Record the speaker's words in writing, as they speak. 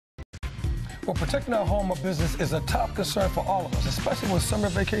Well, protecting our home or business is a top concern for all of us, especially when summer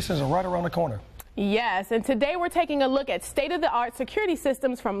vacations are right around the corner. Yes, and today we're taking a look at state-of-the-art security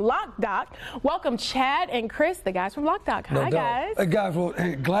systems from Loc-Doc. Welcome Chad and Chris, the guys from Loc-Doc. Hi, guys. Hey, guys, well,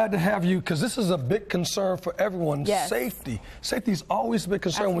 hey, glad to have you because this is a big concern for everyone. Yes. Safety. Safety is always a big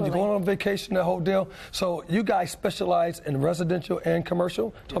concern. Absolutely. When you're going on vacation, that whole deal. So you guys specialize in residential and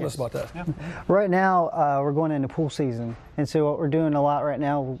commercial. Tell us about that. Yeah. Right now, we're going into pool season. And so what we're doing a lot right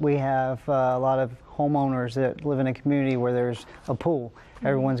now, we have a lot of homeowners that live in a community where there's a pool.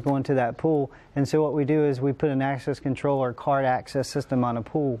 Everyone's going to that pool. And so what we do is we put an access control or card access system on a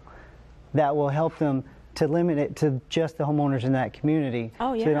pool that will help them to limit it to just the homeowners in that community.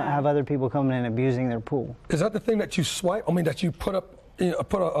 Oh, yeah. So they don't have other people coming in and abusing their pool. Is that the thing that you swipe? I mean, that you put up,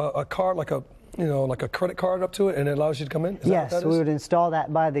 put a card like a, like a credit card up to it and it allows you to come in? Yes, we would install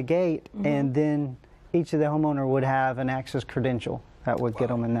that by the gate, and then each of the homeowner would have an access credential that would get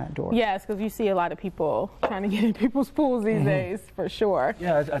them in that door. Yes, because you see a lot of people trying to get in people's pools these days, for sure.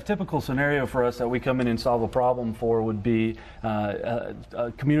 Yeah, a typical scenario for us that we come in and solve a problem for would be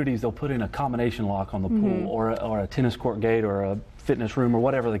communities, they'll put in a combination lock on the pool or a tennis court gate or a fitness room or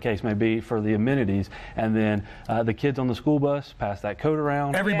whatever the case may be for the amenities, and then the kids on the school bus pass that code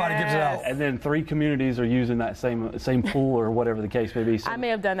around. Everybody gives it out. And then 3 communities are using that same pool or whatever the case may be. So, I may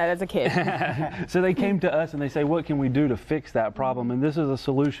have done that as a kid. so they came to us and they say, what can we do to fix that problem? And this is a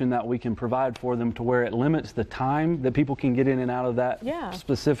solution that we can provide for them to where it limits the time that people can get in and out of that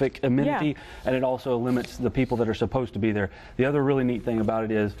specific amenity, and it also limits the people that are supposed to be there. The other really neat thing about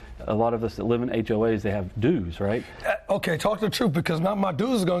it is a lot of us that live in HOAs, they have dues, right? Okay, talk the truth, because now my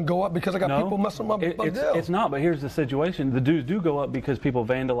dues is going to go up because I got people messing with my deal. It's not, but here's the situation. The dues do go up because people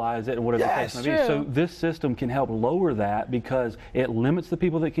vandalize it and whatever the case may be. So this system can help lower that because it limits the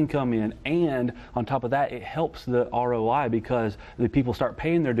people that can come in, and on top of that, it helps the ROI because the people start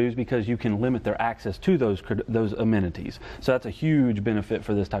paying their dues because you can limit their access to those amenities. So that's a huge benefit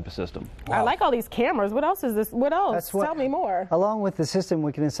for this type of system. Wow. I like all these cameras. What else is this? What else? Tell me more. Along with the system,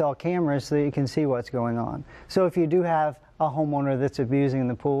 we can install cameras so that you can see what's going on. So if you do have a homeowner that's abusing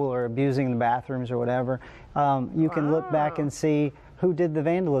the pool or abusing the bathrooms or whatever, you can look back and see who did the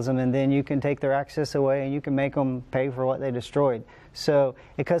vandalism, and then you can take their access away and you can make them pay for what they destroyed. So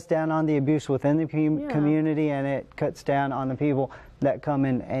it cuts down on the abuse within the community, and it cuts down on the people that come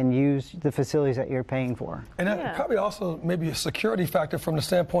in and use the facilities that you're paying for. And that probably also maybe a security factor from the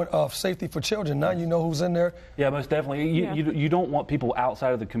standpoint of safety for children. Now you know who's in there. Yeah, most definitely. You don't want people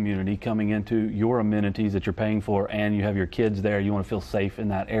outside of the community coming into your amenities that you're paying for, and you have your kids there. You want to feel safe in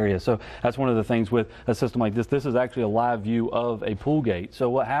that area. So that's one of the things with a system like this. This is actually a live view of a pool gate. So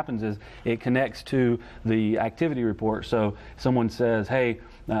what happens is it connects to the activity report. So someone says, hey,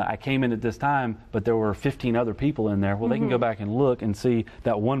 I came in at this time, but there were 15 other people in there. Well, they can go back and look and see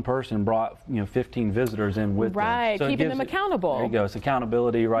that one person brought 15 visitors in with them. So keeping them accountable. There you go. It's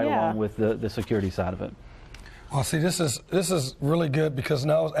accountability right along with the security side of it. Well, see, this is really good because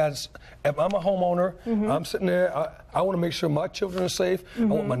now if I'm a homeowner, I'm sitting there, I want to make sure my children are safe. I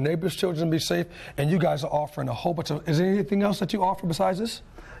want my neighbors' children to be safe, and you guys are offering a whole bunch of. Is there anything else that you offer besides this?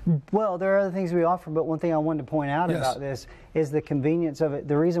 Well, there are other things we offer, but one thing I wanted to point out about this is the convenience of it.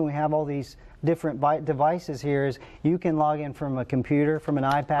 The reason we have all these different devices here is you can log in from a computer, from an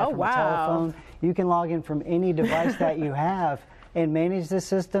iPad, from a telephone. You can log in from any device that you have and manage the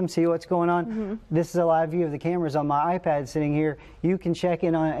system, see what's going on. This is a live view of the cameras on my iPad sitting here. You can check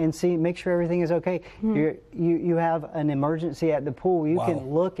in on it and see, make sure everything is okay. You have an emergency at the pool. You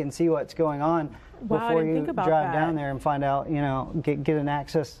can look and see what's going on before you drive down there and find out, get an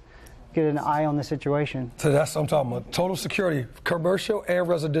access, get an eye on the situation. So that's what I'm talking about. Total security, commercial and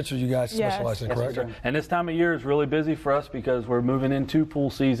residential, you guys specialize in, correct? And this time of year is really busy for us because we're moving into pool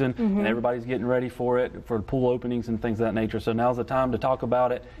season and everybody's getting ready for it, for pool openings and things of that nature. So now's the time to talk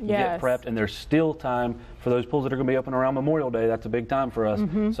about it, get prepped, and there's still time for those pools that are going to be open around Memorial Day. That's a big time for us.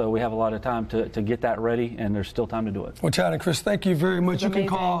 So we have a lot of time to get that ready, and there's still time to do it. Well, Chad and Chris, thank you very much. You can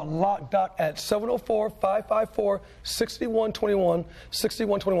call Loc-Doc at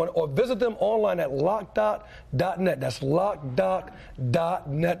 704-554-6121, or visit them online at locdoc.net. That's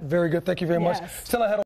locdoc.net. Very good. Thank you very much. Still ahead.